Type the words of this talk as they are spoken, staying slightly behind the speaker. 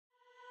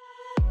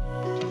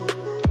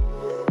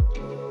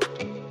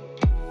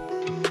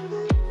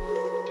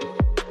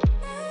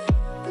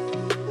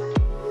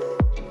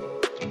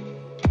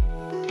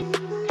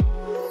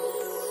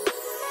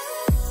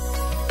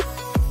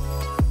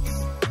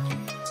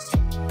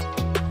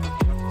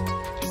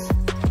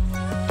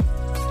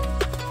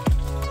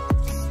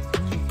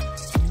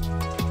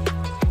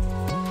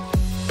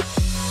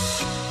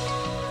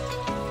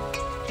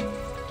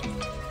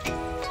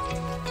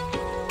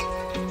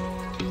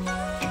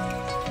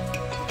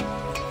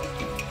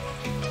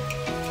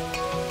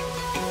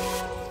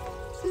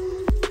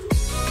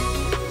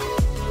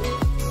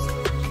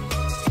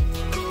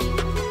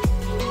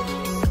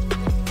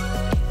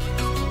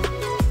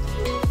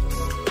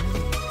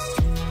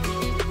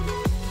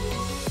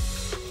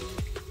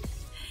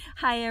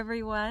Hi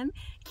everyone,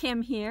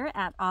 Kim here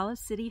at Olive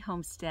City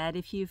Homestead.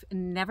 If you've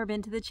never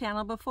been to the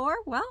channel before,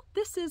 well,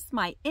 this is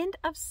my end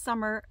of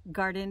summer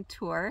garden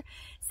tour.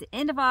 It's the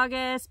end of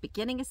August,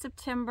 beginning of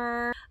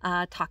September,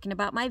 talking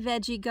about my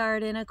veggie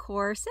garden, of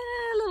course,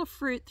 a little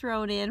fruit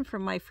thrown in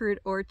from my fruit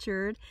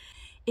orchard.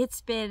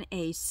 It's been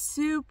a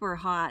super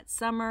hot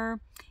summer.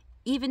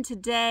 Even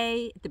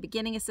today, at the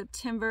beginning of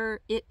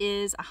September, it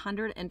is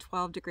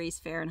 112 degrees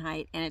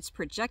Fahrenheit, and it's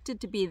projected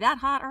to be that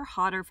hot or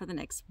hotter for the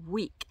next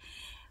week.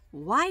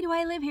 Why do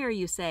I live here,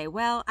 you say?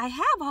 Well, I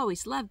have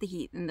always loved the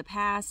heat in the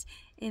past.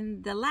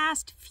 In the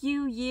last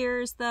few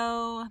years,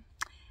 though,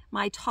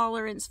 my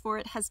tolerance for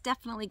it has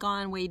definitely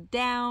gone way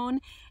down.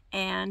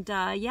 And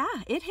yeah,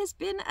 it has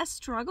been a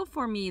struggle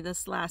for me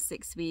this last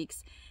 6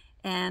 weeks.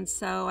 And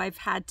so I've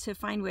had to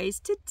find ways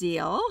to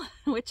deal,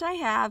 which I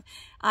have.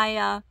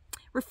 I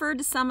referred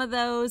to some of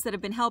those that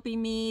have been helping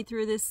me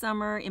through this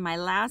summer in my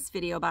last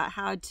video about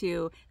how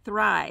to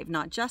thrive,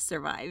 not just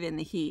survive in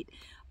the heat.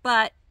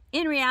 But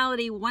in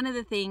reality, one of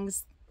the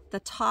things, the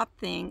top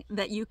thing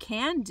that you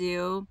can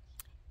do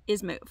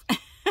is move.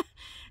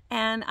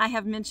 And I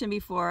have mentioned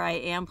before, I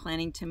am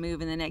planning to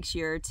move in the next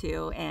year or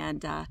two,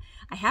 and I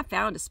have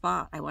found a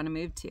spot I want to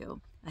move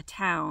to, a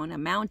town, a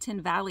mountain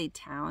valley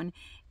town.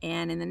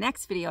 And in the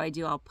next video I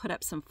do, I'll put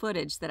up some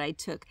footage that I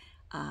took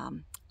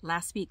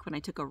last week when I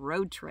took a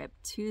road trip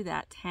to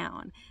that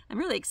town. I'm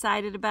really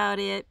excited about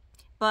it.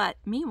 But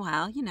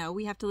meanwhile, you know,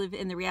 we have to live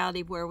in the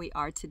reality of where we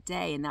are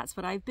today, and that's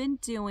what I've been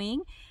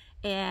doing.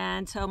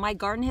 And so my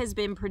garden has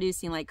been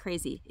producing like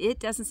crazy. It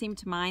doesn't seem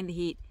to mind the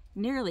heat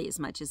nearly as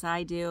much as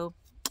I do.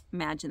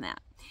 Imagine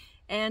that.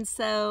 And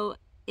so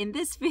in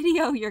this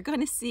video, you're going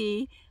to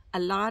see a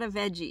lot of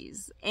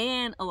veggies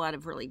and a lot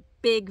of really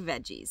big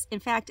veggies. In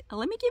fact,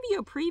 let me give you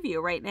a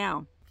preview right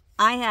now.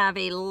 I have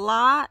a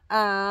lot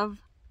of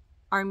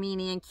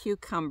Armenian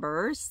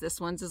cucumbers.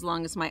 This one's as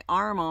long as my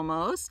arm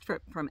almost,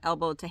 from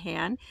elbow to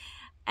hand.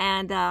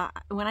 And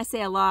when I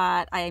say a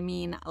lot, I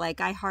mean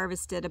like I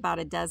harvested about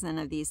a dozen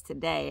of these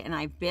today, and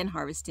I've been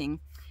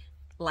harvesting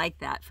like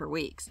that for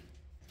weeks.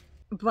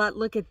 But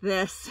look at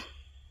this.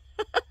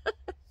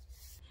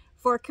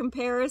 For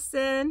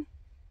comparison,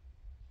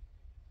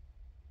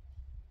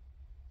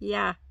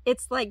 yeah,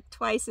 it's like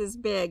twice as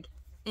big.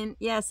 And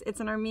yes, it's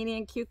an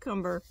Armenian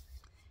cucumber.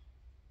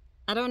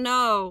 I don't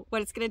know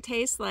what it's going to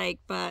taste like,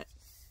 but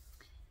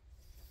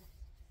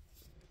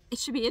it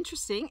should be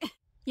interesting.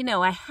 You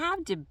know, I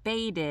have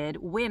debated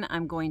when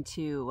I'm going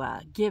to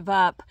give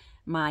up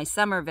my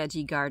summer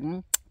veggie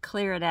garden,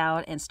 clear it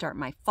out, and start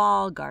my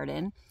fall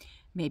garden,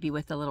 maybe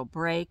with a little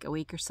break, a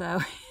week or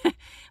so.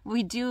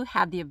 We do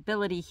have the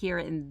ability here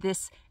in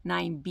this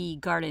 9B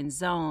garden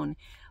zone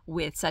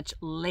with such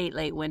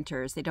late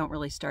winters. They don't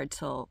really start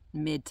till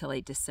mid to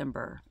late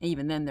December.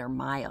 Even then they're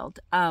mild.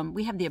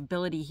 We have the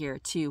ability here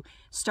to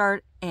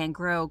start and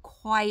grow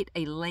quite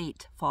a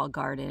late fall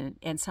garden,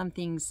 and some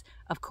things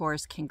of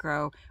course can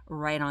grow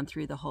right on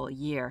through the whole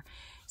year.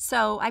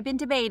 So I've been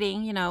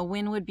debating, you know,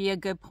 when would be a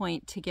good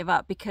point to give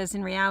up, because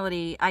in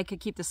reality I could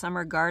keep the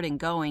summer garden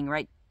going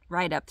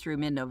right up through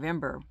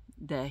mid-November.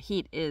 The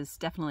heat is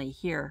definitely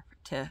here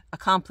to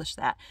accomplish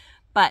that.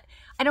 But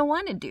I don't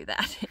want to do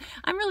that.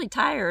 I'm really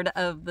tired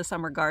of the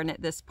summer garden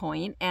at this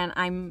point, and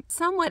I'm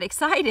somewhat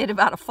excited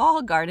about a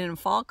fall garden and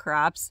fall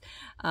crops,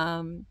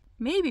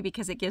 maybe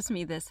because it gives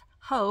me this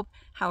hope,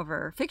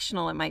 however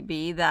fictional it might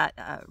be, that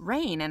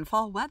rain and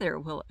fall weather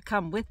will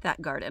come with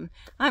that garden.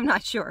 I'm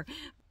not sure.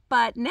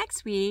 But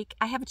next week,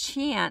 I have a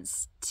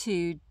chance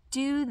to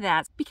do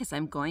that because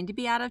I'm going to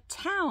be out of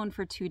town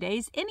for 2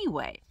 days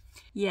anyway.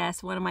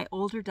 Yes, one of my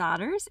older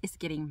daughters is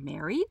getting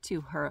married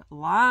to her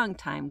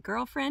longtime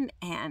girlfriend,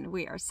 and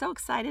we are so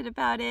excited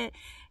about it.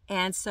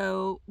 And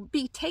so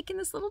be taking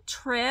this little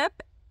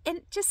trip, and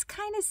it just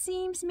kind of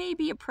seems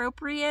maybe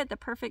appropriate, the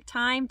perfect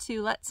time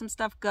to let some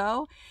stuff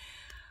go.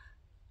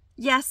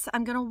 Yes,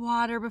 I'm going to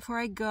water before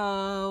I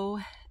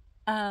go,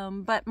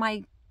 but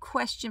my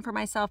question for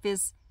myself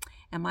is,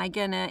 am I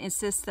going to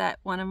insist that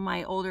one of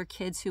my older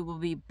kids who will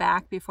be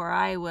back before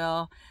I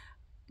will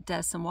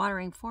does some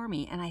watering for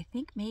me? And I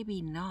think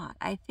maybe not.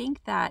 I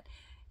think that,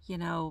 you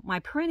know,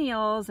 my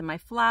perennials and my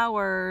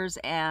flowers,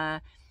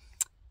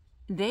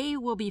 they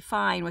will be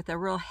fine with a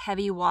real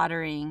heavy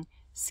watering,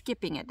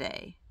 skipping a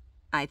day,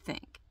 I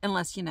think,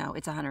 unless, you know,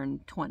 it's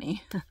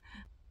 120.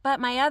 But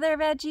my other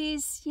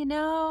veggies, you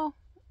know,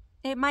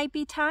 it might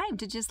be time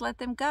to just let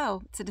them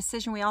go. It's a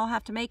decision we all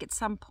have to make at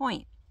some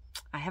point.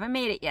 I haven't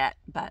made it yet,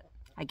 but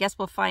I guess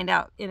we'll find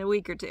out in a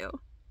week or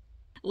two.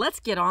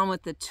 Let's get on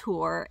with the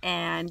tour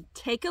and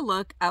take a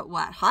look at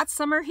what hot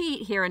summer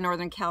heat here in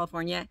Northern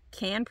California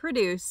can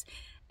produce.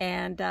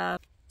 And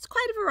it's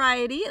quite a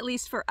variety, at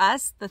least for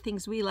us, the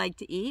things we like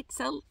to eat.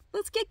 So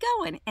let's get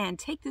going and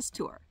take this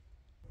tour.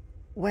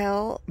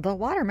 Well, the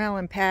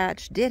watermelon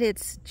patch did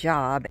its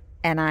job,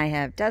 and I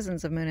have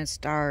dozens of Moon and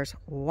Stars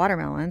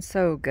watermelons,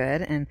 so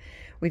good. And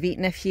we've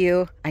eaten a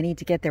few. I need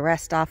to get the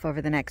rest off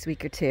over the next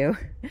week or two.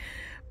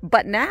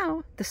 But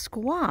now the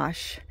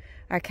squash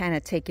are kind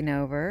of taking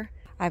over.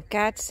 I've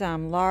got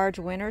some large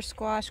winter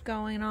squash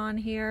going on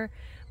here,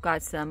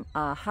 Got some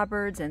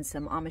Hubbards and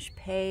some Amish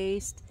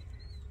paste.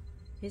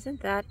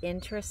 Isn't that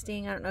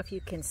interesting? I don't know if you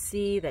can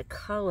see the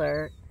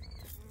color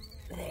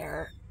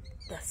there.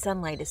 The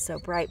sunlight is so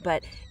bright,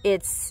 but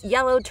it's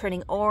yellow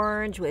turning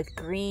orange with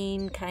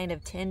green kind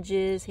of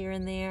tinges here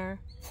and there.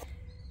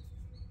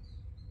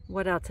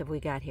 What else have we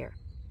got here?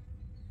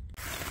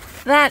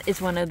 That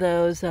is one of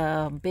those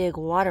big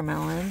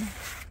watermelon.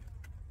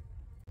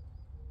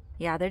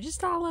 Yeah, they're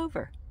just all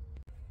over.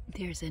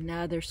 There's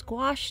another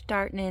squash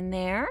starting in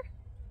there.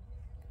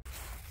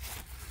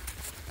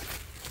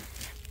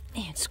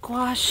 And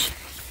squash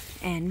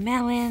and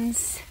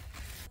melons.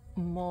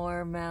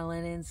 More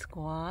melon and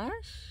squash.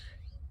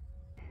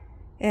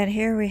 And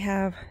here we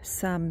have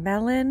some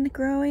melon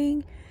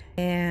growing.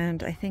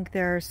 And I think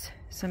there's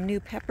some new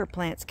pepper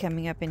plants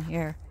coming up in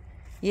here.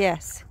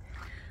 Yes.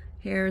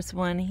 Here's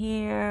one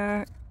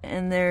here.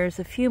 And there's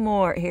a few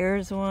more.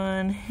 Here's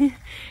one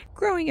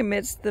growing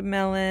amidst the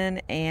melon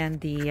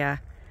and the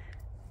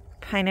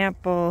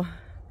pineapple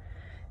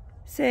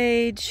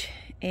sage.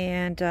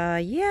 And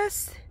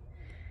yes,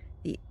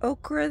 the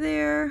okra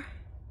there.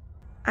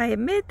 I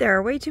admit there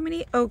are way too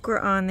many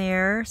okra on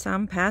there,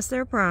 some past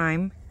their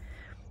prime.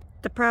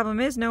 The problem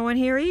is no one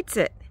here eats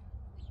it.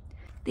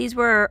 These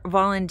were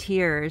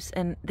volunteers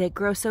and they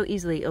grow so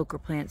easily, okra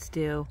plants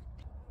do.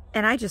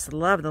 And I just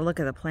love the look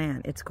of the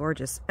plant. It's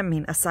gorgeous. I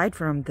mean, aside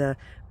from the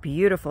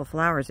beautiful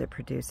flowers it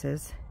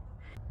produces.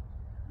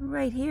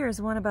 Right here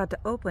is one about to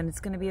open. It's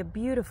going to be a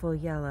beautiful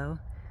yellow.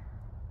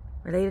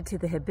 Related to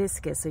the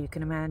hibiscus, so you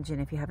can imagine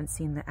if you haven't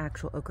seen the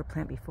actual okra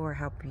plant before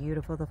how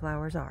beautiful the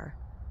flowers are.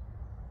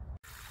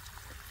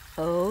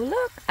 Oh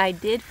look, I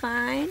did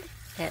find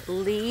at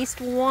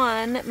least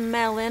one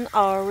melon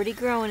already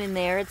growing in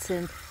there. It's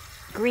a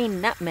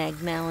green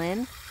nutmeg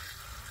melon.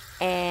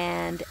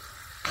 And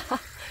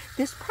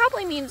this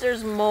probably means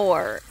there's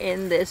more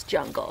in this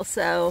jungle,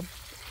 so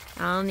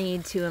I'll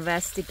need to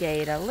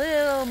investigate a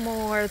little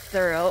more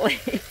thoroughly.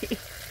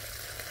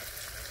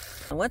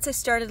 Once I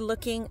started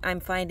looking, I'm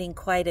finding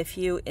quite a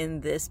few in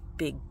this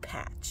big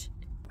patch.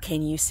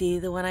 Can you see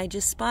the one I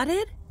just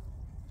spotted?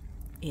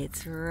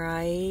 It's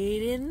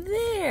right in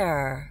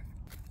there.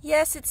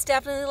 Yes, it's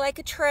definitely like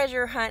a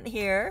treasure hunt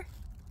here.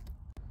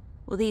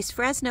 Well, these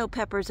Fresno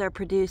peppers are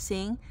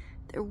producing.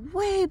 They're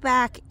way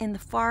back in the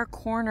far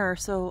corner,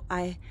 so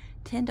I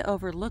tend to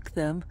overlook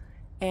them.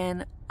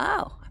 And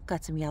oh, I've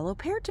got some yellow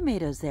pear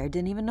tomatoes there.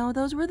 Didn't even know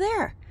those were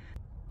there.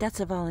 That's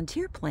a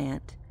volunteer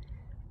plant.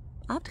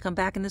 I'll have to come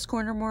back in this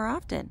corner more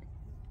often.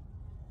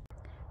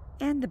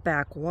 And the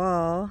back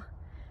wall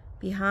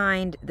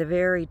behind the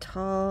very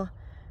tall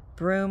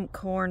broom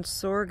corn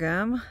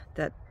sorghum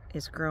that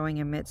is growing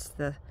amidst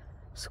the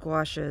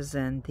squashes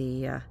and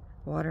the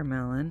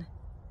watermelon.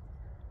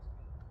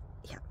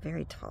 Yeah,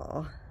 very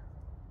tall.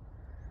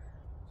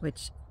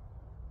 Which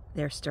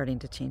they're starting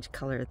to change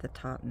color at the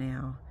top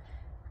now.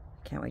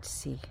 Can't wait to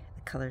see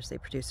the colors they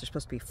produce. They're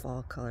supposed to be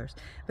fall colors.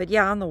 But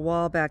yeah, on the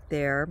wall back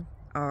there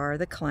are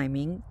the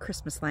climbing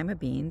Christmas lima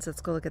beans.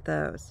 Let's go look at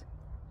those.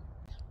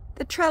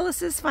 The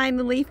trellises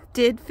finally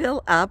did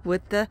fill up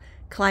with the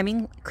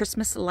climbing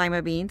Christmas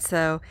lima beans,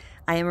 so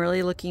I am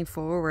really looking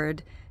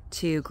forward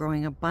to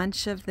growing a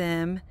bunch of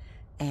them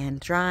and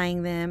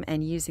drying them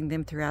and using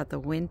them throughout the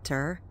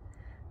winter.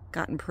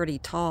 Gotten pretty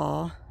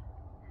tall.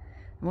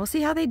 And we'll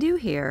see how they do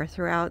here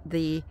throughout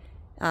the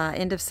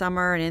end of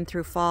summer and in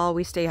through fall.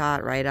 We stay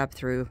hot right up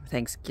through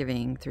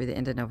Thanksgiving, through the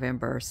end of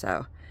November,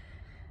 so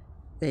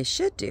they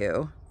should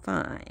do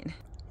fine.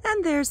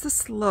 And there's the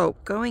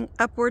slope going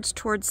upwards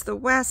towards the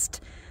west.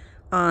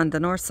 On the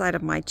north side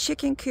of my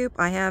chicken coop,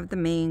 I have the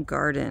main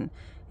garden.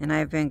 And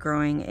I've been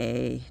growing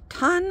a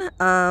ton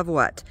of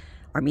what?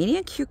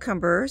 Armenian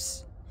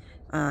cucumbers,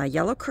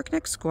 yellow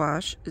crookneck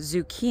squash,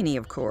 zucchini,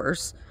 of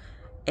course.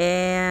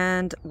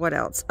 And what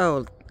else?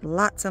 Oh,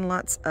 lots and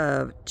lots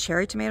of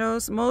cherry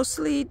tomatoes,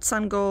 mostly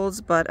sun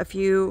golds, but a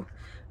few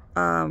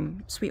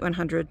Sweet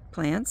 100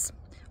 plants,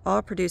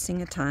 all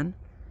producing a ton.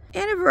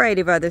 And a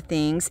variety of other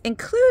things,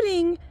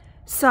 including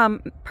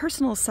some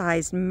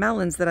personal-sized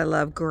melons that I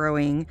love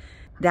growing.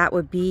 That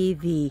would be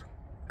the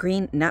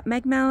green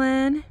nutmeg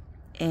melon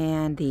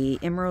and the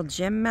emerald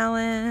gem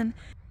melon.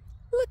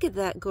 Look at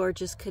that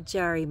gorgeous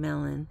Kajari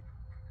melon.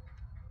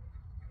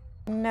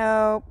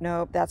 Nope,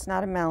 that's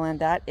not a melon.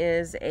 That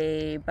is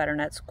a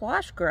butternut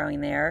squash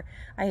growing there.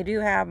 I do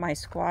have my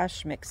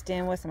squash mixed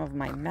in with some of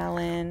my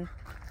melon.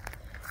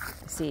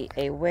 I see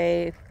a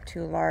way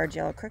too large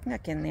yellow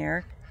crookneck in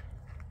there.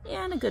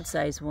 And a good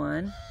sized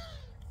one.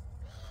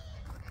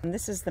 And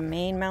this is the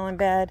main melon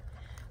bed.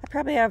 I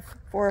probably have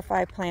 4 or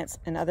 5 plants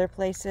in other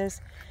places,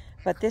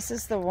 but this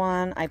is the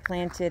one I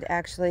planted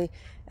actually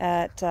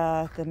at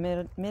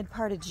the mid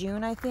part of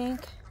June, I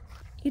think.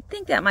 You'd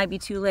think that might be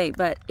too late,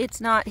 but it's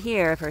not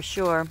here for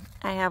sure.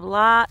 I have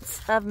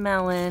lots of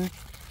melon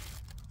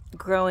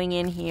growing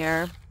in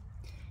here,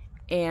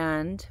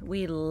 and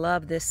we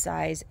love this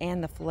size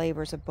and the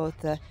flavors of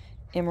both the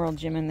emerald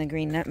gem and the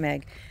green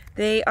nutmeg.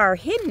 They are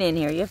hidden in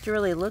here. You have to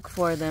really look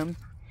for them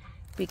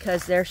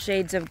because their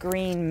shades of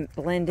green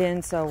blend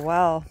in so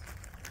well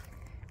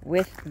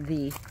with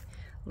the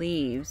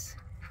leaves.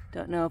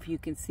 Don't know if you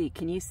can see.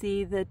 Can you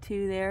see the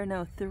two there?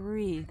 No,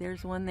 three.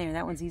 There's one there.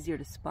 That one's easier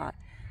to spot.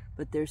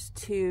 But there's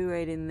two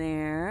right in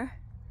there.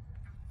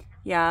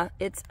 Yeah,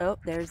 it's, oh,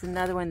 there's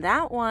another one.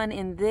 That one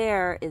in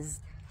there is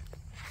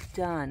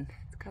done.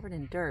 It's covered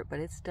in dirt, but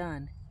it's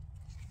done.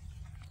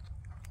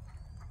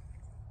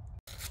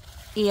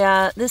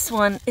 Yeah, this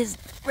one is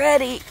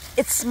ready.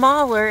 It's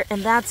smaller,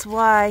 and that's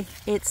why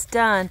it's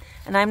done.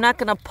 And I'm not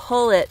going to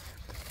pull it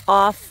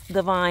off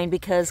the vine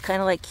because,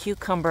 kind of like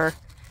cucumber,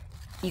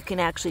 you can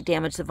actually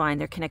damage the vine.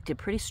 They're connected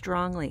pretty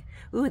strongly.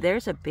 Ooh,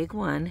 there's a big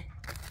one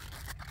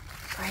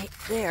right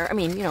there. I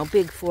mean, you know,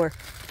 big for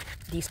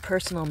these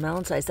personal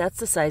melon size. That's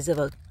the size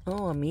of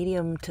a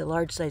medium to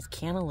large size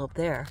cantaloupe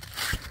there.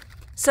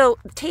 So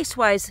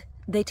taste-wise,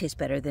 they taste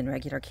better than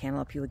regular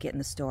cantaloupe you would get in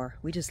the store.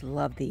 We just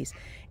love these.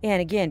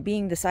 And again,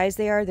 being the size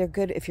they are, they're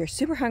good if you're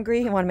super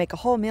hungry and want to make a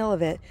whole meal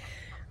of it.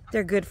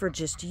 They're good for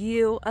just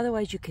you.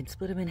 Otherwise, you can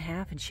split them in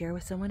half and share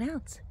with someone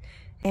else.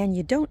 And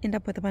you don't end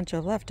up with a bunch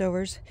of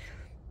leftovers,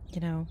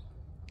 you know,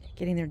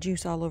 getting their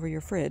juice all over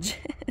your fridge.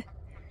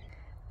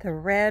 The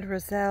red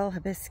roselle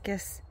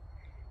hibiscus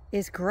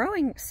is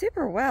growing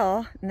super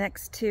well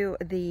next to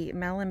the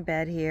melon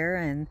bed here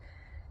and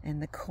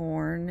the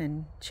corn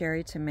and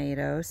cherry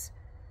tomatoes.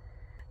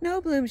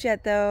 No blooms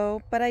yet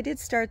though, but I did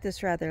start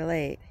this rather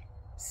late.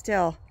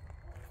 Still,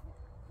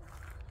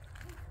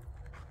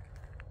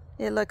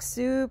 it looks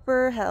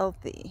super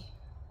healthy.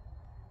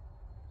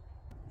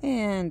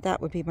 And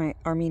that would be my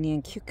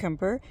Armenian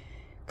cucumber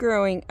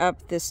growing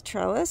up this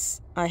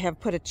trellis. I have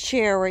put a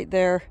chair right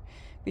there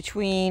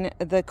between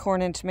the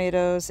corn and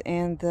tomatoes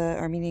and the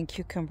Armenian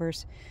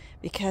cucumbers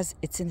because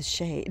it's in the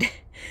shade.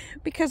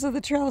 Because of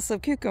the trellis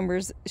of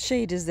cucumbers,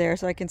 shade is there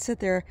so I can sit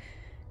there,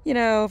 you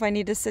know, if I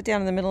need to sit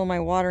down in the middle of my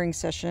watering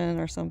session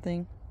or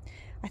something.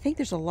 I think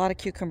there's a lot of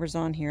cucumbers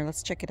on here.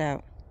 Let's check it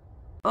out.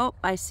 Oh,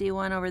 I see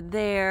one over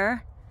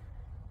there.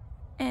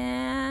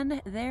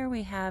 And there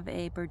we have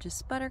a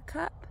Burgess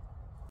buttercup.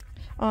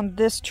 On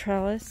this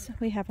trellis,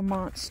 we have a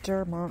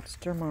monster.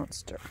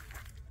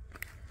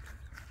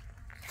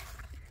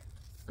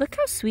 Look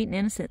how sweet and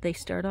innocent they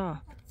start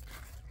off.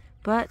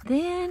 But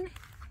then,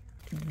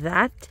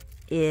 that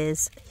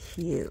is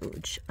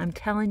huge. I'm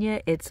telling you,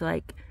 it's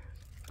like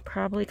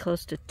probably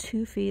close to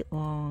 2 feet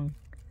long.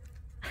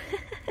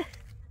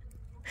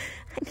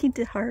 I need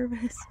to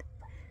harvest.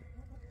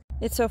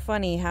 It's so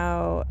funny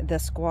how the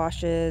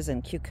squashes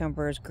and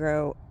cucumbers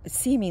grow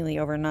seemingly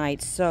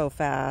overnight so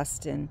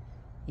fast, and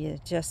you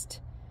just,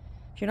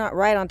 if you're not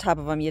right on top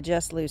of them, you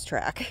just lose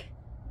track.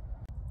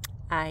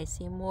 I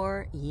see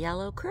more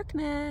yellow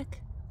crookneck.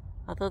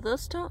 Although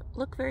those don't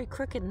look very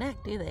crooked neck,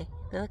 do they?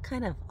 They look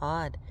kind of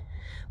odd,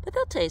 but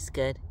they'll taste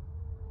good.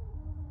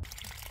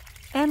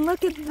 And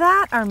look at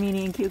that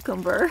Armenian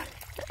cucumber.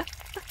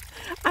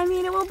 I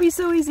mean, it won't be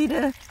so easy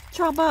to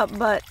chop up,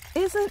 but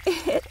isn't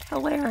it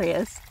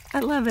hilarious? I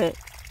love it.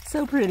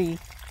 So pretty.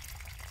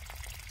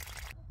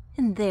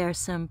 And there's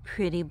some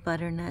pretty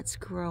butternuts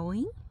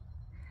growing.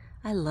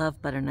 I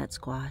love butternut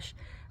squash.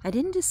 I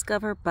didn't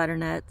discover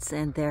butternuts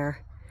and their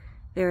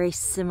very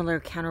similar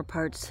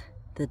counterparts,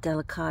 the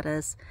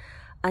delicatas,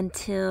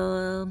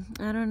 until,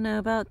 I don't know,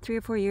 about 3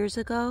 or 4 years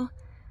ago.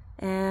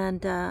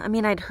 And, I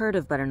mean, I'd heard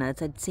of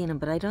butternuts, I'd seen them,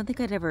 but I don't think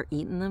I'd ever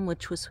eaten them,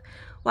 which was,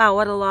 wow,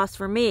 what a loss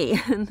for me.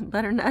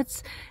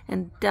 Butternuts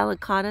and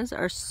delicatas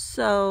are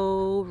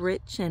so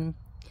rich and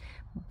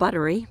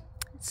buttery.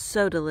 It's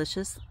so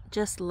delicious.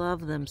 Just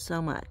love them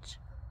so much.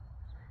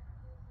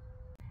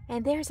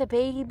 And there's a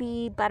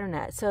baby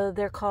butternut. So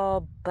they're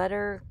called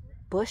butter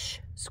bush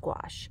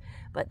squash,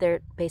 but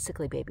they're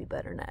basically baby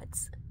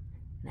butternuts.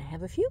 And I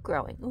have a few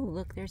growing. Oh,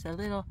 look, there's a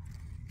little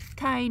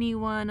tiny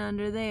one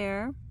under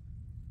there.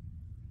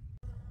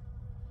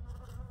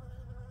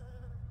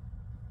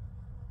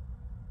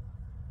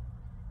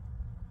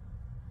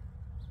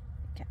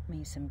 Got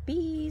me some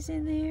bees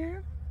in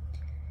there.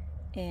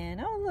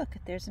 And oh, look,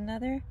 there's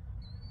another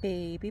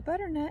baby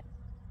butternut.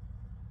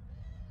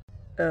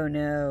 Oh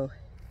no.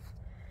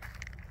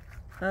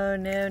 Oh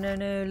no, no,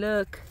 no,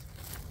 look.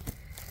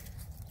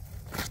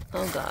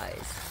 Oh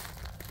guys.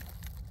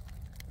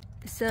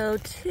 So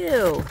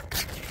two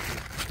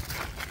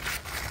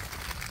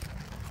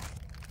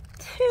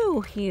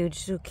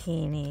huge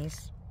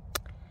zucchinis.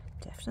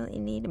 Definitely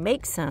need to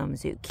make some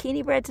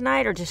zucchini bread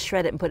tonight, or just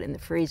shred it and put it in the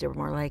freezer,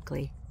 more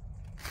likely.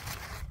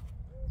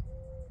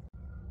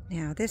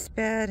 Now this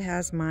bed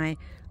has my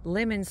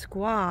lemon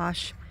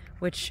squash,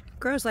 which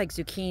grows like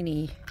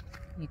zucchini.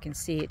 You can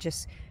see it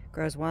just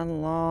grows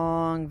one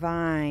long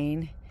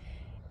vine.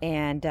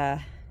 And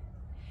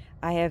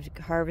I have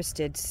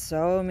harvested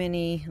so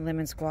many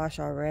lemon squash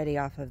already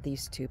off of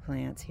these 2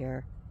 plants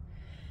here.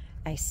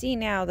 I see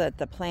now that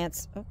the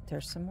plants, oh,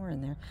 there's some more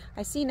in there.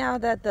 I see now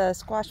that the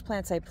squash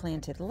plants I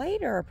planted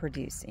later are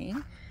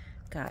producing.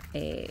 Got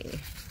a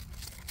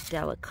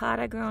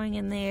delicata growing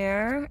in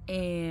there,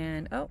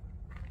 and oh,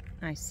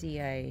 I see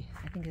I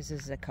think this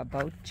is a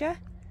kabocha.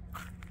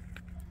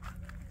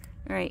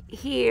 Right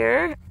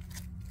here.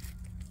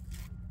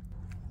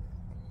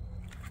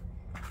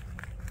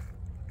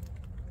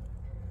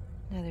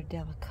 Another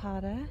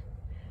delicata.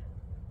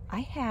 I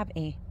have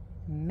a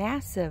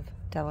massive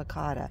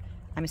delicata.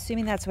 I'm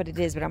assuming that's what it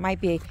is, but it might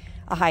be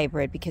a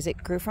hybrid because it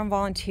grew from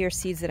volunteer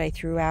seeds that I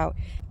threw out.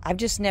 I've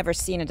just never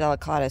seen a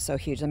delicata so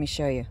huge. Let me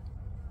show you.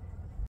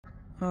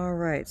 All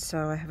right,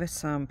 so I have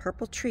some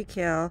purple tree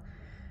kale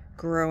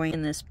growing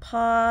in this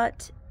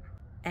pot,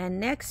 and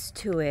next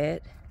to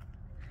it,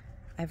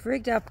 I've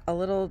rigged up a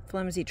little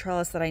flimsy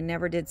trellis that I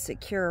never did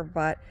secure,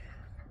 but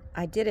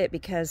I did it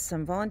because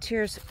some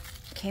volunteers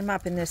came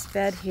up in this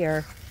bed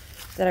here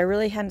that I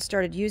really hadn't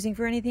started using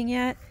for anything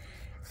yet.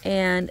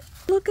 And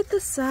look at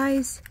the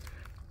size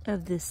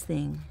of this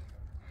thing.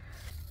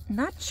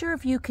 Not sure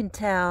if you can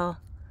tell,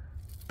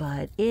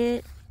 but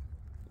it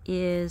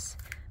is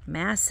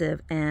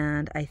massive,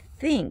 and I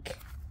think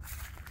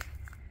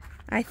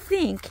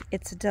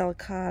it's a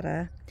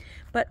delicata.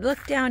 But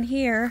look down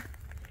here,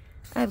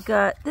 I've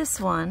got this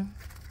one.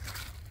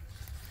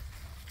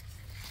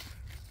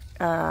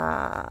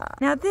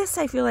 Now this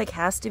I feel like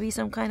has to be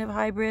some kind of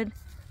hybrid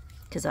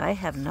because I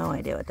have no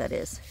idea what that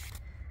is.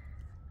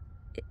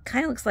 It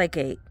kind of looks like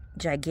a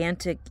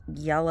gigantic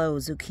yellow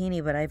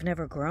zucchini, but I've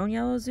never grown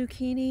yellow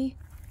zucchini.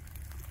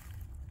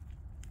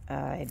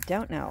 I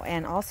don't know.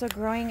 And also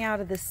growing out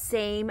of the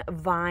same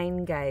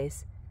vine,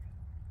 guys,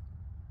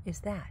 is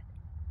that?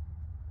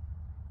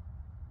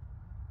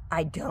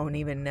 I don't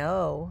even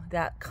know.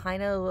 That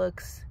kind of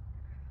looks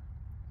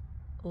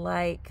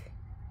like,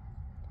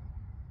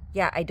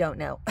 yeah, I don't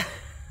know.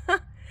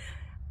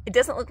 It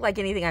doesn't look like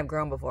anything I've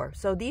grown before.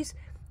 So these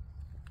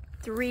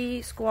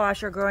 3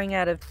 squash are growing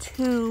out of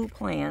 2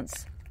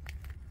 plants.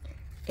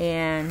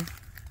 And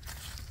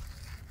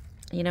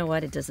you know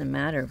what? It doesn't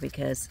matter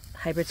because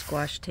hybrid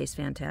squash tastes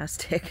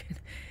fantastic.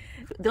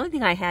 The only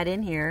thing I had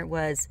in here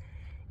was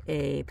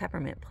a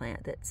peppermint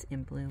plant that's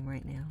in bloom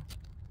right now.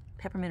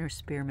 Peppermint or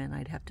spearmint,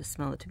 I'd have to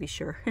smell it to be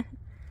sure.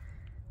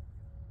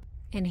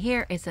 And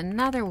here is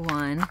another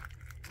one,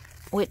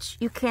 which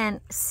you can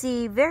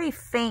see very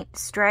faint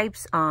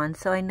stripes on,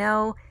 so I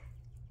know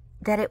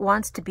that it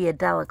wants to be a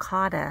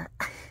delicata.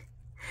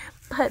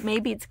 But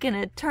maybe it's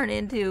gonna turn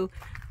into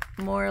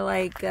more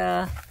like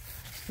the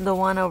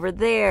one over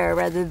there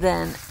rather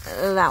than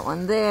that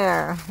one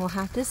there. We'll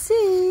have to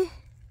see.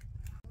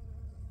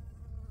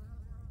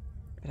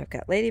 But I've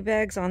got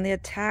ladybugs on the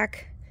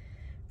attack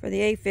for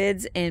the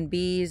aphids and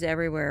bees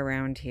everywhere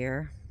around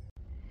here.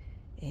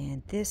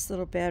 And this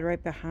little bed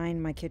right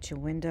behind my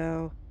kitchen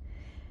window,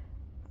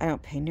 I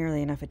don't pay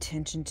nearly enough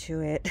attention to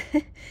it.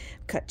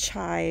 Cut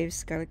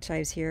chives, garlic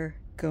chives here,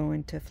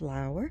 going to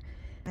flower.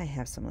 I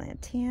have some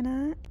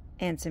lantana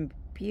and some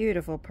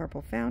beautiful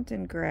purple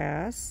fountain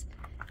grass,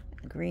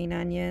 green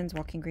onions,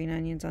 walking green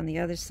onions on the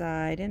other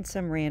side, and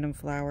some random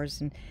flowers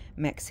and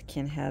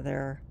Mexican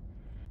heather.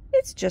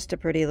 It's just a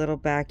pretty little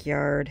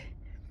backyard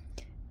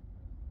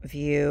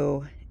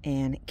view,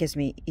 and it gives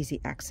me easy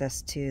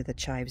access to the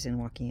chives and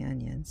walking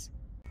onions.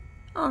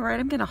 All right,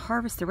 I'm gonna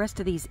harvest the rest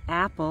of these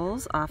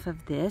apples off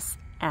of this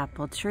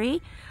apple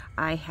tree.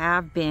 I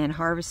have been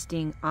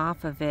harvesting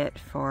off of it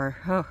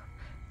for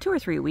 2 or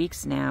 3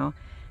 weeks now,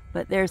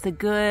 but there's a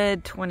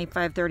good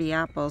 25-30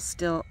 apples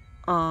still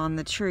on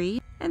the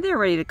tree, and they're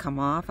ready to come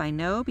off, I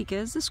know,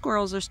 because the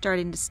squirrels are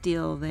starting to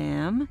steal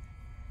them.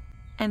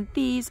 And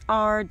these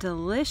are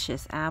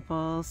delicious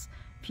apples.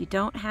 If you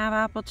don't have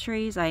apple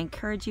trees, I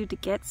encourage you to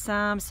get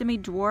some.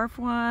 Semi-dwarf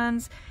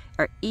ones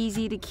are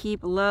easy to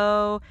keep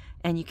low,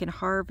 and you can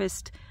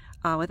harvest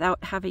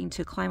without having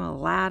to climb a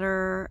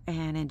ladder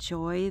and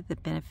enjoy the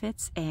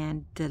benefits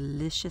and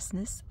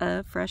deliciousness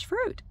of fresh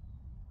fruit.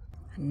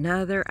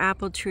 Another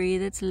apple tree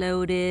that's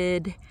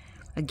loaded.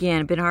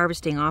 Again, I've been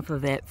harvesting off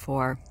of it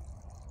for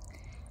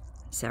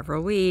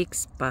several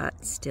weeks,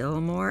 but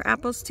still more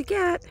apples to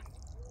get.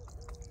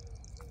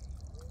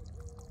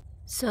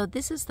 So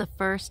this is the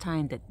first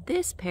time that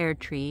this pear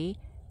tree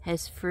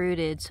has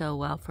fruited so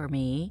well for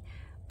me,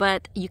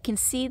 but you can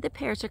see the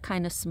pears are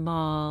kind of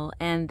small,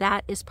 and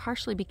that is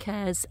partially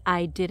because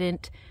I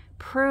didn't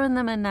prune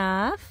them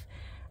enough.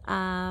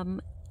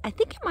 I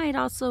think it might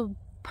also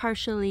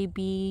partially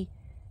be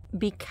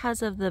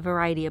because of the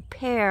variety of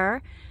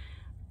pear,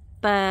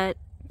 but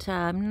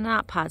I'm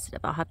not positive.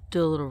 I'll have to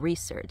do a little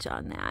research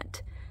on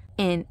that.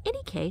 In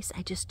any case,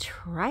 I just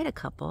tried a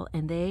couple,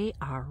 and they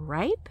are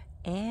ripe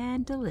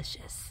and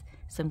delicious.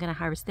 So I'm gonna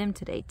harvest them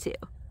today too.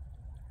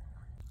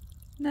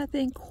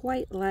 Nothing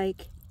quite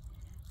like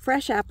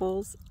fresh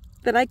apples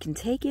that I can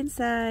take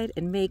inside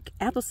and make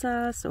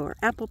applesauce or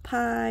apple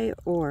pie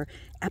or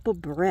apple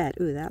bread.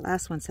 Ooh, that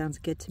last one sounds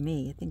good to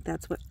me. I think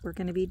that's what we're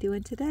gonna be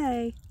doing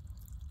today.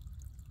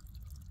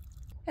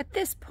 At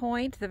this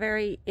point, the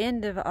very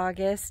end of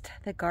August,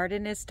 the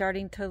garden is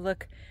starting to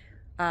look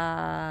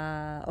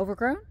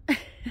overgrown.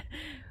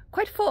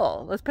 Quite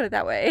full, let's put it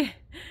that way.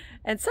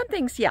 And some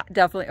things, yeah,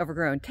 definitely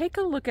overgrown. Take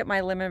a look at my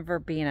lemon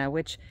verbena,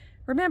 which,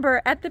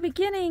 remember, at the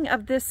beginning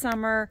of this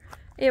summer,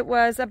 it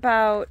was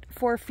about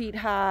 4 feet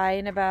high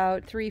and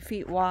about 3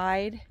 feet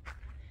wide.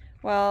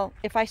 Well,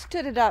 if I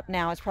stood it up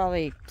now, it's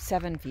probably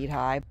 7 feet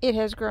high. It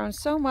has grown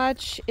so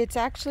much, it's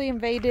actually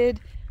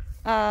invaded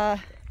the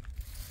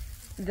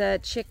the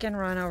chicken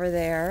run over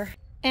there,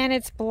 and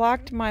it's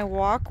blocked my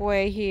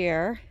walkway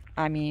here.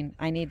 I mean,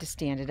 I need to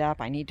stand it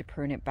up. I need to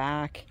prune it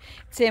back.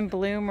 It's in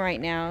bloom right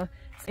now.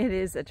 It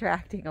is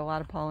attracting a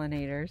lot of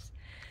pollinators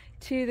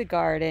to the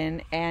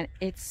garden, and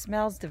it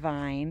smells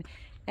divine.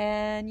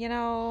 And you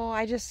know,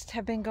 I just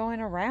have been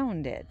going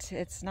around it.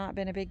 It's not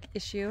been a big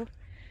issue.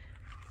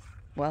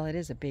 Well, it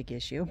is a big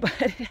issue,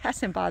 but it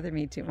hasn't bothered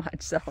me too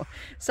much.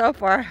 So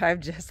far I've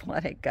just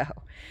let it go.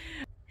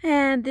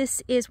 And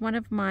this is one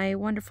of my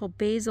wonderful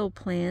basil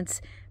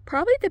plants.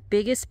 Probably the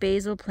biggest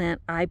basil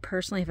plant I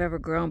personally have ever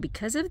grown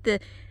because of the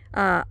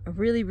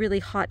really, really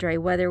hot, dry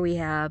weather we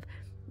have.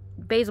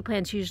 Basil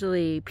plants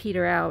usually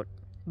peter out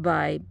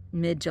by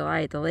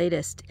mid-July at the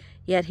latest.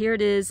 Yet here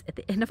it is at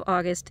the end of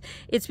August.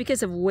 It's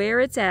because of where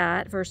it's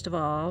at, first of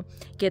all.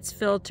 Gets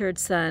filtered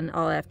sun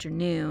all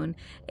afternoon.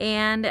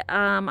 And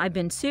I've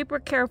been super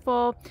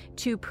careful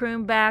to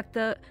prune back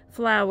the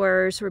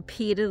flowers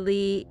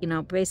repeatedly, you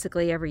know,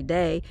 basically every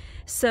day,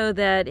 so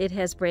that it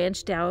has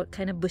branched out,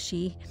 kind of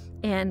bushy.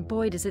 And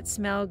boy, does it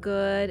smell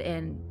good.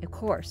 And of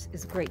course,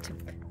 it's great to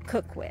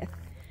cook with.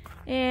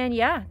 And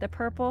yeah, the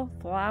purple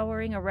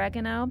flowering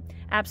oregano,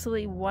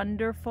 absolutely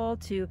wonderful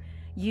to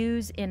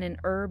use in an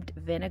herbed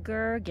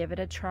vinegar. Give it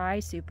a try,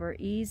 super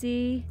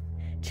easy.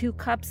 2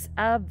 cups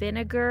of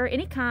vinegar,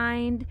 any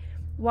kind,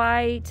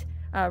 white,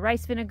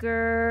 rice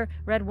vinegar,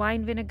 red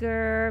wine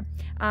vinegar,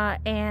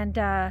 and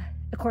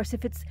of course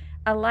if it's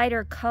a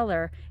lighter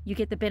color, you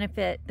get the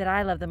benefit that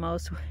I love the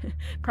most,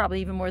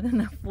 probably even more than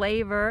the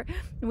flavor,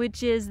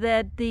 which is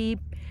that the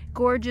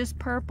gorgeous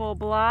purple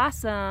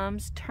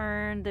blossoms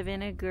turn the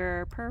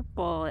vinegar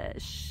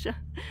purplish.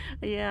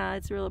 Yeah,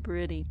 it's real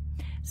pretty.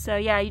 So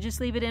yeah, you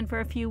just leave it in for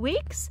a few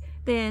weeks,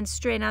 then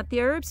strain out the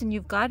herbs and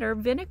you've got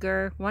herb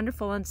vinegar.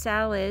 Wonderful on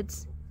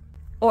salads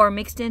or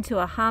mixed into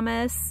a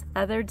hummus,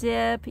 other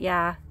dip.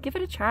 Yeah, give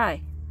it a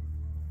try.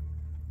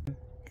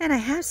 And I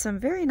have some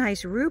very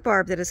nice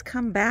rhubarb that has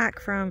come back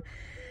from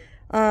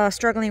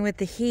struggling with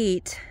the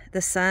heat.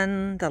 The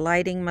sun, the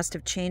lighting must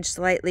have changed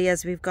slightly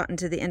as we've gotten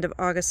to the end of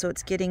August, so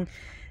it's getting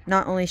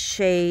not only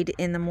shade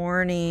in the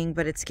morning,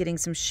 but it's getting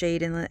some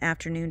shade in the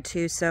afternoon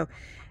too. So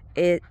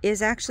it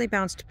is actually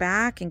bounced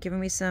back and giving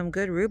me some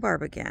good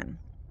rhubarb again.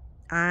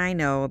 I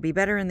know it'll be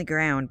better in the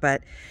ground,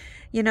 but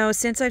you know,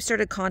 since I've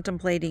started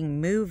contemplating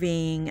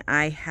moving,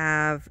 I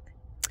have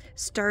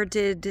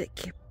started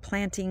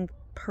planting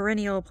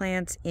perennial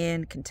plants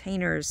in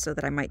containers so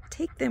that I might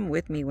take them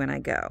with me when I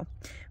go.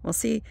 We'll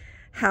see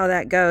how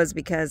that goes,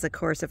 because of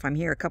course if I'm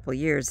here a couple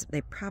years,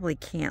 they probably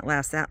can't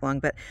last that long,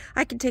 but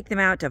I can take them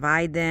out,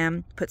 divide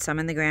them, put some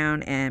in the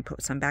ground and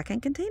put some back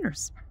in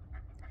containers,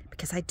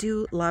 because I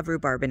do love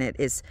rhubarb and it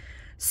is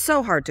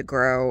so hard to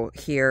grow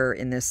here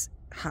in this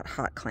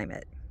hot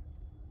climate.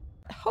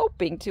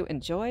 Hoping to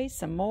enjoy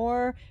some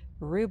more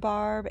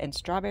rhubarb and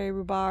strawberry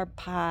rhubarb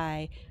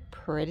pie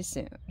pretty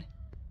soon.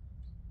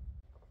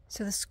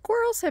 So the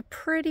squirrels have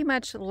pretty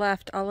much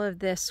left all of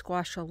this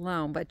squash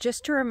alone, but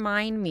just to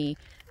remind me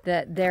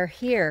that they're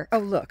here. Oh,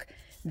 look,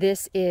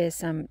 this is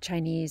some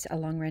Chinese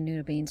long-red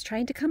noodle beans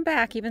trying to come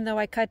back, even though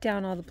I cut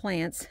down all the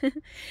plants.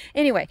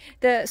 Anyway,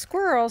 the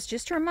squirrels,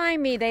 just to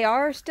remind me, they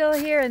are still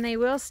here and they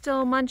will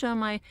still munch on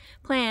my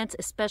plants,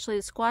 especially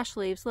the squash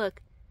leaves.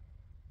 Look,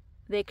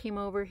 they came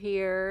over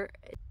here.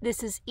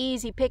 This is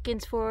easy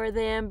pickings for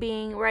them,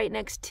 being right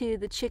next to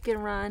the chicken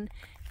run,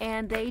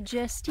 and they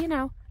just, you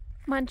know,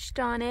 munched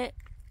on it.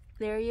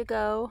 There you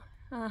go.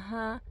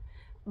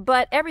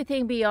 But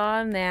everything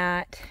beyond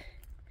that,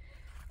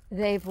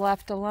 they've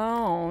left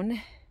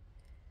alone.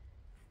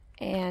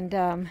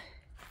 And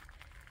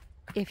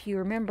if you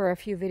remember a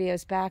few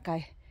videos back,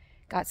 I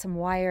got some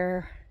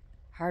wire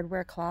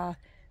hardware cloth.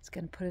 I was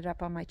going to put it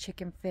up on my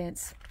chicken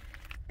fence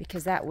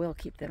because that will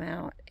keep them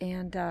out.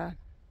 And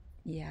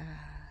yeah,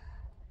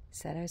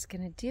 said I was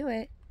going to do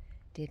it.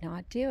 Did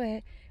not do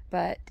it.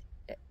 But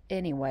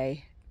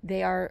anyway,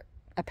 they are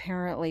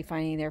apparently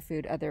finding their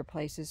food other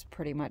places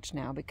pretty much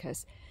now,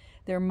 because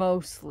they're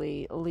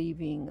mostly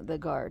leaving the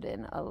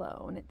garden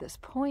alone at this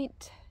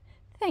point,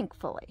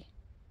 thankfully.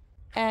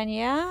 And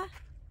yeah,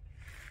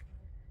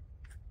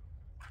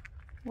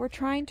 we're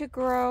trying to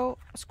grow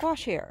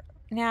squash here.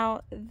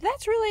 Now,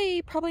 that's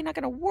really probably not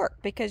going to work,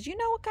 because you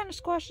know what kind of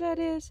squash that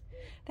is?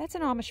 That's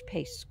an Amish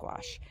paste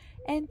squash,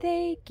 and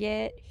they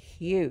get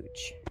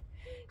huge.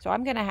 So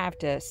I'm going to have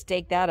to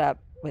stake that up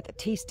with a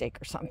tea stake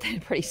or something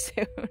pretty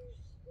soon.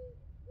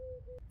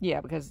 Yeah,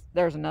 because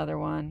there's another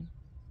one.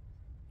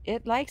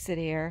 It likes it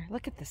here.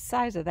 Look at the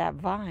size of that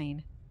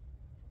vine.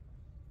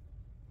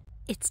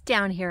 It's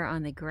down here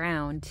on the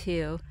ground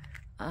too.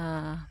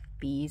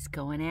 Bees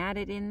going at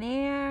it in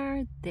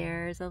there.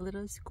 There's a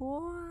little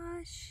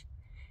squash.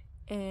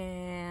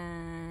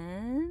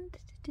 And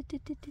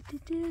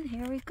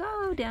here we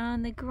go, down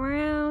on the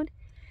ground.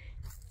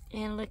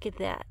 And look at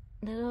that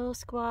little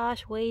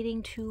squash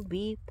waiting to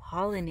be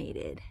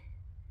pollinated.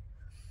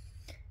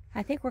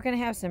 I think we're going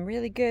to have some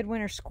really good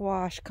winter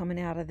squash coming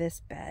out of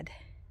this bed,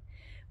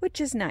 which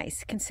is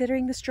nice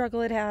considering the struggle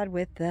it had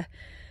with the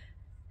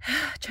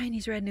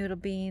Chinese red noodle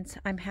beans.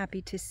 I'm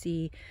happy to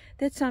see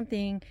that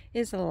something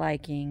is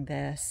liking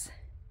this.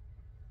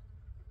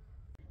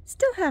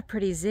 Still have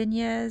pretty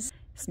zinnias,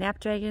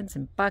 snapdragons,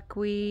 and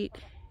buckwheat,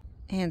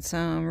 and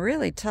some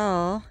really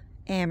tall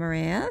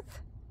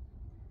amaranth.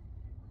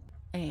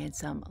 And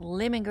some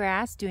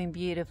lemongrass doing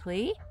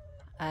beautifully.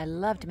 I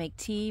love to make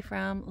tea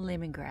from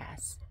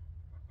lemongrass.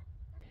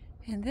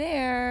 And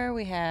there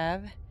we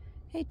have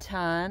a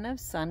ton of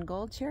sun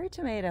gold cherry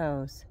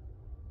tomatoes.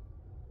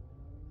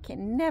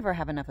 Can never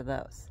have enough of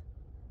those.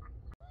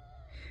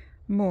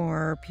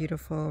 More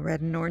beautiful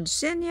red and orange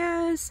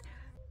zinnias.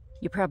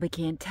 You probably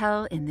can't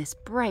tell in this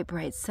bright,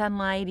 bright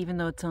sunlight, even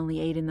though it's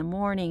only 8 in the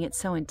morning. It's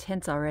so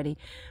intense already.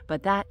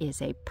 But that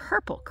is a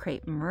purple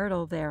crepe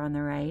myrtle there on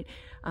the right,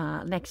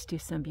 next to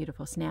some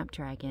beautiful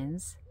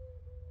snapdragons.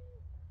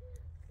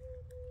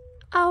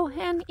 Oh,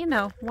 and,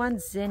 one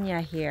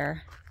zinnia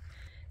here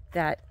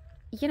that,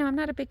 I'm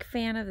not a big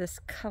fan of this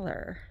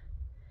color.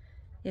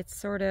 It's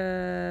sort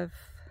of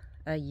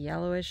a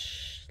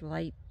yellowish,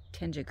 light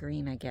tinge of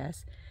green, I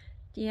guess.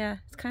 Yeah,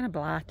 it's kind of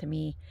blah to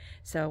me,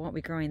 so I won't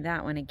be growing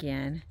that one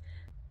again.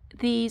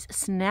 These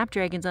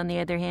snapdragons, on the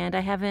other hand, I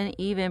haven't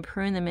even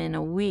pruned them in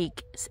a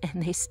week,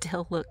 and they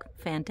still look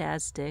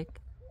fantastic.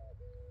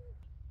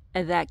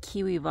 And that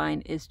kiwi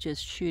vine is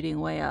just shooting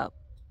way up.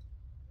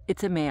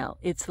 It's a male.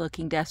 It's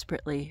looking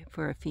desperately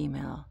for a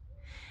female,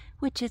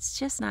 which it's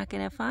just not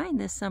going to find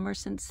this summer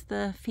since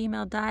the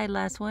female died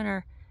last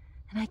winter,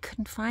 and I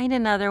couldn't find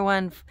another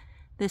one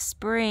this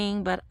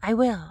spring, but I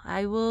will.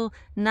 I will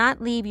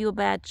not leave you a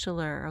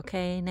bachelor,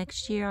 okay?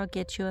 Next year I'll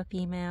get you a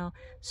female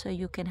so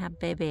you can have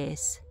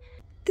babies.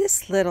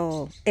 This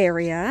little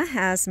area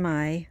has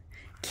my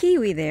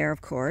kiwi there,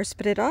 of course,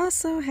 but it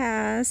also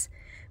has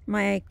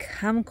my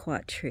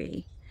kumquat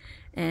tree.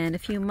 And a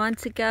few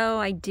months ago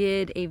I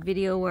did a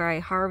video where I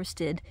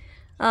harvested,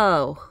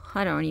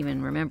 I don't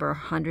even remember,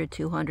 100,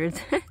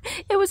 200.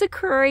 It was a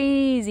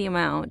crazy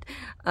amount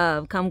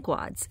of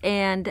kumquats.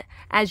 And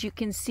as you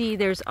can see,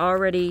 there's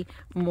already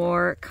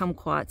more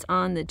kumquats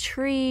on the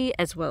tree,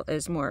 as well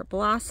as more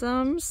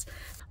blossoms.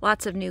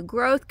 Lots of new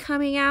growth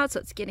coming out,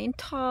 so it's getting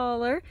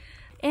taller.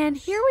 And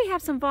here we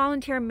have some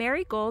volunteer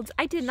marigolds.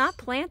 I did not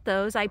plant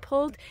those. I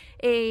pulled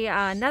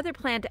another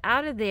plant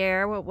out of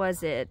there. What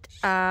was it?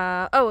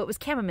 It was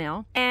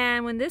chamomile.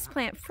 And when this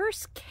plant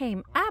first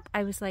came up,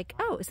 I was like,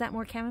 oh, is that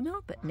more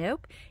chamomile? But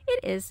nope,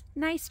 it is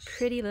nice,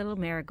 pretty little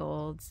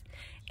marigolds.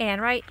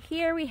 And right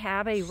here we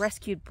have a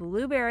rescued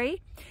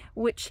blueberry,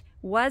 which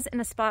was in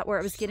a spot where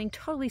it was getting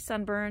totally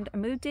sunburned. I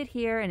moved it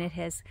here and it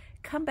has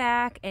come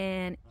back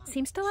and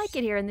seems to like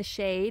it here in the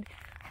shade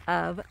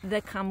of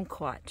the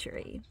kumquat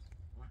tree.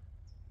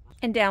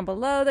 And down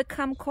below the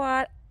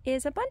kumquat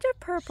is a bunch of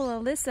purple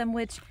alyssum,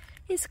 which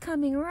is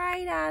coming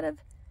right out of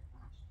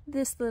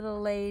this little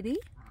lady.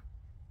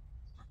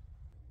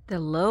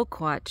 The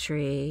loquat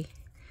tree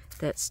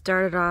that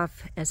started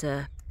off as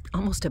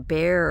almost a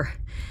bare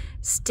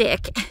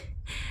stick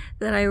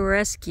that I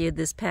rescued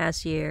this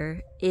past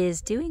year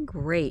is doing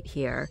great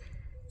here,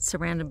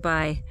 surrounded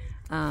by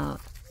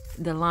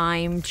the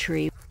lime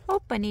tree.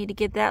 Oh, I need to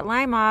get that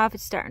lime off.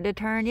 It's starting to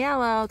turn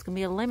yellow. It's gonna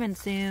be a lemon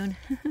soon.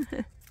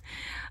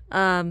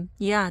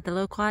 Yeah, the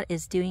loquat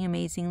is doing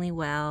amazingly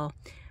well.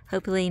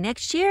 Hopefully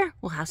next year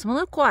we'll have some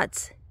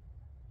loquats.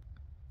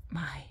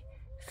 My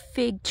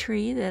fig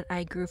tree that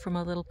I grew from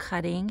a little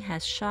cutting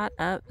has shot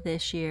up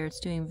this year. It's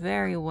doing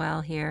very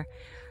well here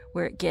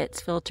where it gets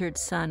filtered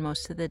sun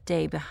most of the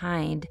day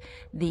behind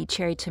the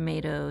cherry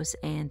tomatoes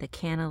and the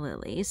canna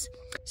lilies.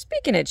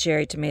 Speaking of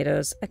cherry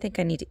tomatoes, I think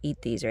I need to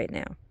eat these right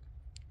now.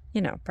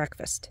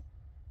 Breakfast.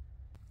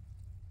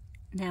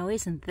 Now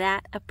isn't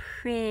that a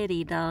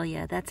pretty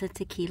dahlia? That's a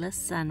tequila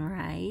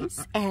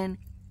sunrise. And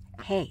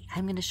hey,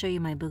 I'm going to show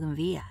you my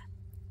bougainvillea.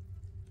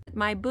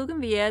 My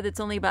bougainvillea that's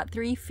only about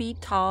 3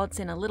 feet tall. It's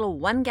in a little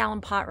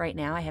 1-gallon pot right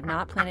now. I have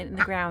not planted it in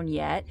the ground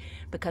yet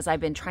because I've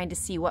been trying to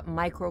see what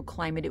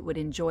microclimate it would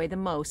enjoy the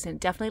most. And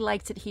it definitely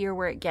likes it here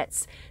where it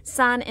gets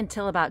sun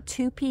until about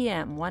 2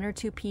 p.m., 1 or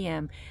 2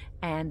 p.m.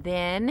 and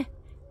then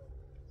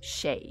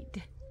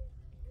shade.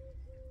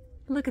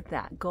 Look at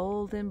that,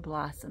 golden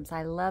blossoms.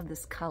 I love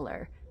this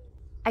color.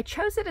 I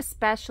chose it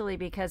especially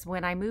because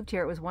when I moved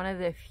here, it was one of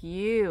the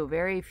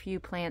very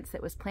few plants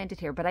that was planted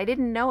here, but I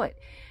didn't know it.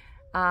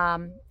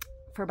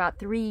 For about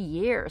 3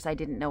 years, I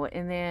didn't know it.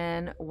 And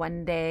then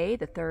one day,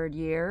 the 3rd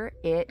year,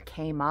 it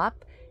came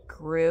up,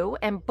 grew,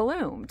 and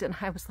bloomed. And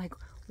I was like,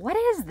 what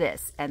is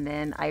this? And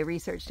then I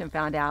researched and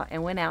found out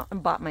and went out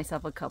and bought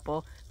myself a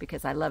couple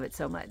because I love it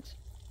so much.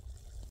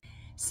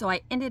 So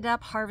I ended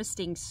up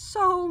harvesting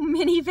so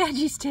many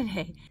veggies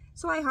today.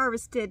 So I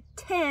harvested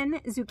 10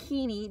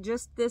 zucchini,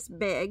 just this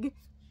big.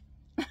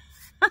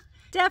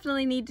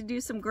 Definitely need to do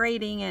some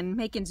grating and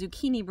making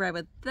zucchini bread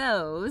with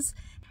those.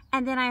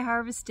 And then I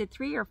harvested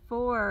 3 or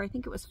 4, I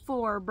think it was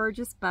 4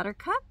 Burgess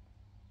buttercup.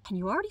 And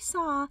you already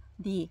saw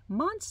the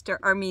monster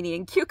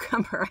Armenian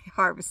cucumber I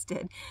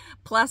harvested.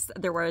 Plus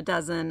there were a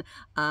dozen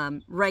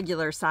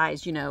regular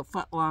size,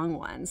 foot-long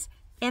ones.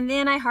 And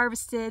then I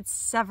harvested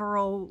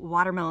several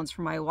watermelons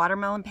from my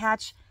watermelon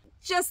patch.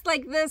 just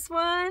like this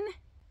one,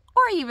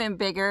 or even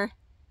bigger.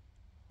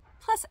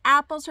 Plus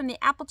apples from the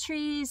apple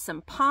trees,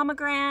 some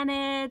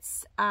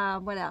pomegranates,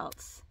 what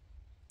else?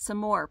 Some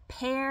more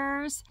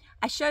pears.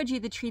 I showed you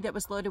the tree that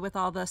was loaded with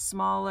all the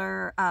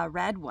smaller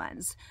red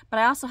ones, but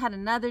I also had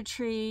another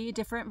tree,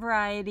 different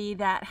variety,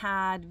 that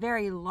had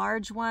very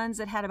large ones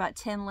that had about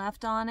 10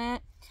 left on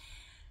it.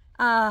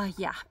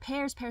 Yeah,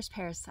 pears.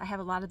 I have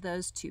a lot of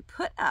those to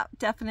put up,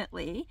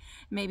 definitely.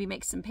 Maybe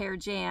make some pear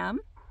jam.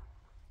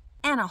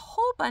 And a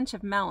whole bunch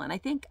of melon. I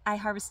think I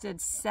harvested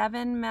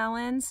 7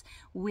 melons,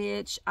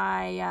 which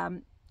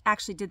I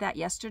actually did that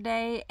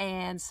yesterday,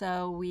 and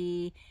so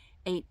we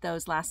ate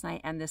those last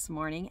night and this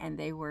morning, and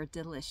they were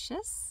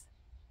delicious.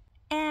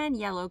 And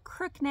yellow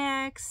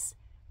crooknecks,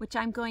 which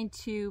I'm going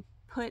to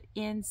put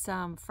in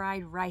some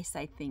fried rice,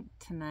 I think,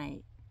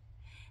 tonight.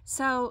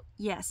 So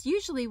yes,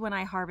 usually when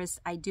I harvest,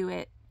 I do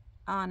it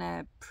on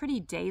a pretty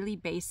daily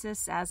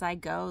basis as I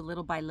go,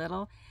 little by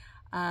little.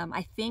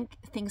 I think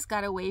things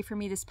got away from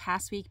me this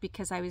past week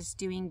because I was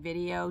doing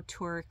video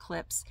tour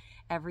clips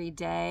every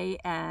day,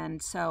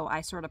 and so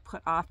I sort of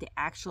put off the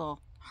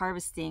actual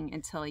harvesting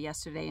until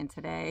yesterday and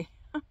today.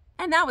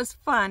 And that was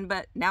fun,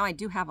 but now I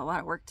do have a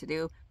lot of work to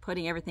do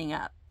putting everything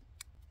up.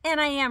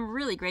 And I am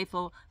really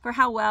grateful for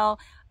how well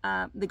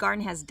the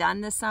garden has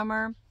done this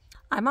summer.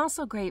 I'm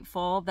also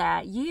grateful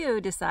that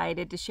you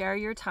decided to share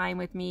your time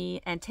with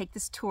me and take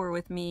this tour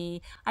with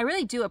me. I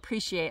really do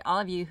appreciate all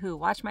of you who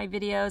watch my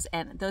videos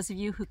and those of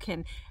you who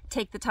can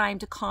take the time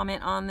to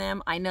comment on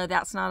them. I know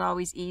that's not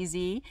always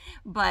easy,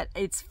 but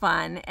it's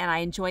fun and I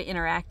enjoy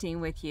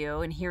interacting with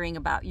you and hearing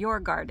about your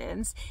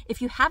gardens.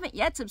 If you haven't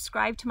yet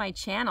subscribed to my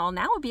channel,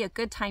 now would be a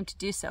good time to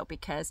do so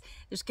because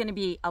there's going to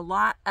be a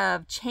lot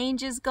of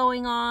changes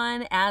going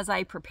on as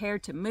I prepare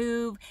to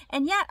move,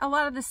 and yet a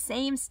lot of the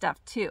same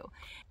stuff too.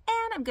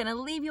 And I'm going to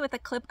leave you with a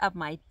clip of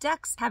my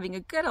ducks having a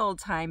good old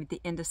time at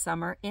the end of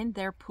summer in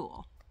their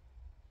pool.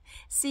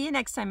 See you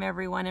next time,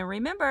 everyone. And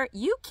remember,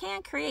 you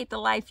can create the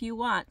life you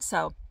want.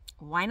 So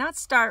why not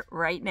start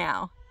right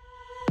now?